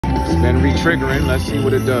Been re-triggering. Let's see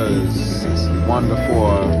what it does. One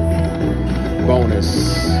before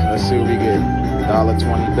bonus. Let's see what we get.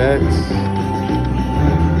 $1.20 bets.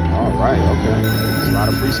 All right, okay. It's a lot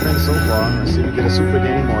of free spins so far. Let's see if we get a super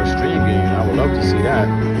game or a stream game. I would love to see that.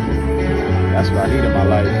 That's what I need in my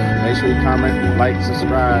life. Make sure you comment, like,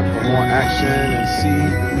 subscribe for more action and see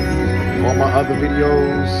all my other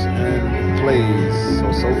videos and plays.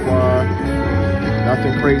 So far,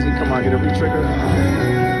 nothing crazy. Come on, get a re-trigger.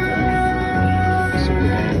 Super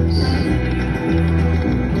games.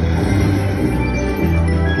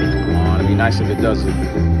 Come on, it'd be nice if it does it.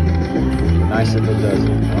 Nice if it does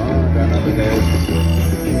it. Oh, I got another head.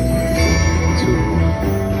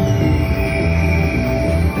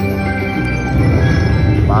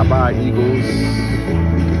 2. Bye-bye, Eagles.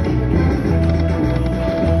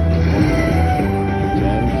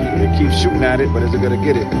 They keep shooting at it, but is it going to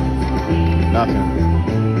get it? Nothing.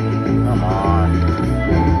 Come on.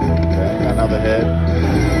 Okay, got another head.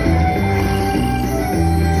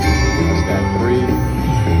 What's that? 3.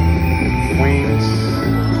 Queens.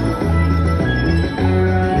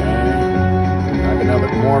 Okay. Another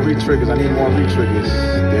more re-triggers. I need more re-triggers.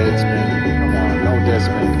 Dead spin. Come on, no dead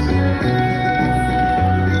spins.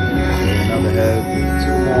 Another head.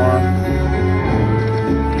 2 more.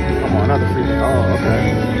 Come on, another free. Oh, okay.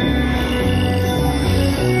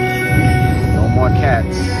 More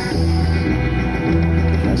cats.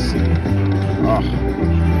 Let's see. Oh,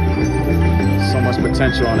 so much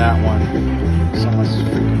potential on that one. So much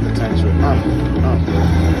freaking potential.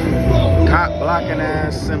 Cop blocking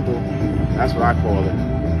ass symbol. That's what I call it.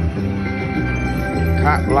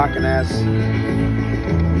 Cop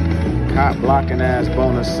blocking ass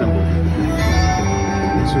bonus symbol.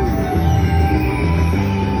 2.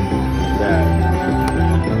 That.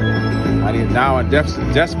 Now I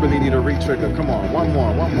desperately need a re-trigger. Come on, one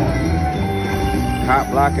more. Cop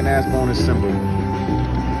blocking ass bonus symbol.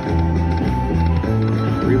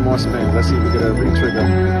 3 more spins. Let's see if we get a re-trigger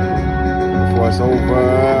before it's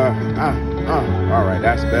over. All right,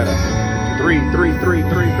 that's better. 3. I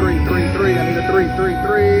need a 3. 2.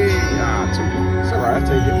 It's all right, I'll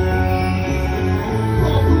take it.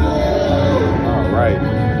 All right.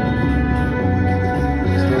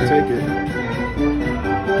 Still take it.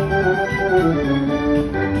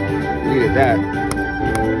 Needed that.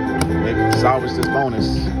 Maybe salvage this bonus.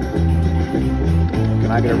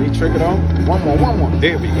 Can I get a re-trigger though? One more.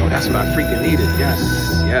 There we go. That's what I freaking needed.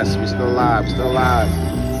 Yes, we're still alive. Still alive.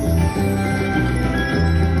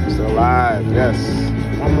 Yes.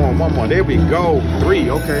 One more. There we go. 3.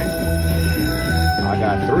 Okay. I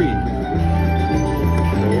got 3.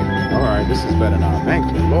 Okay. All right. This is better now.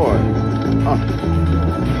 Thank you, Lord.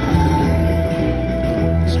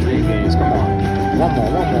 Street games. Come on. One more.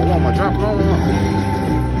 Drop it. One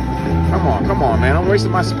more. Come on, man. I'm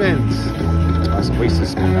wasting my spins. That's a wasted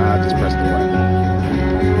spin. I just pressed the button.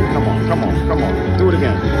 Come on. Do it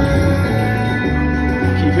again.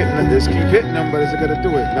 Keep hitting them, but is it going to do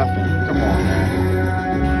it? Nothing. Come on, man.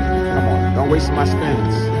 Come on. Don't waste my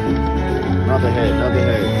spins. Another head.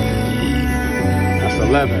 That's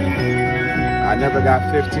 11. I never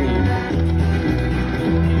got 15.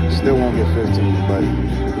 Still won't get 15, but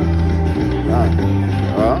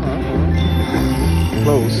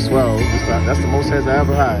close. 12. That's the most heads I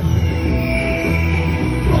ever had.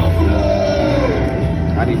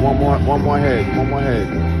 I need one more head. Come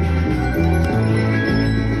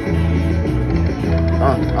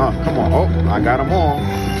on. Oh, I got them all.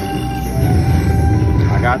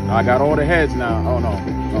 I got all the heads now. Oh no.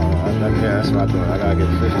 Yeah, that's what I thought. I gotta get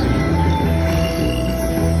 15.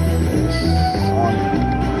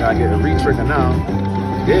 Gotta get a re-trigger now.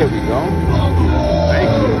 There we go. Thank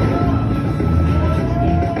you.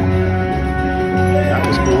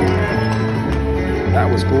 That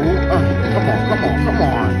was cool. Come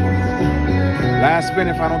on. Last spin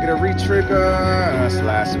if I don't get a re-trigger. That's the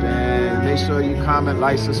last spin. Make sure you comment,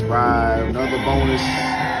 like, subscribe. Another bonus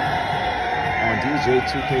on DJ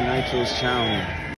 2K Nitro's channel.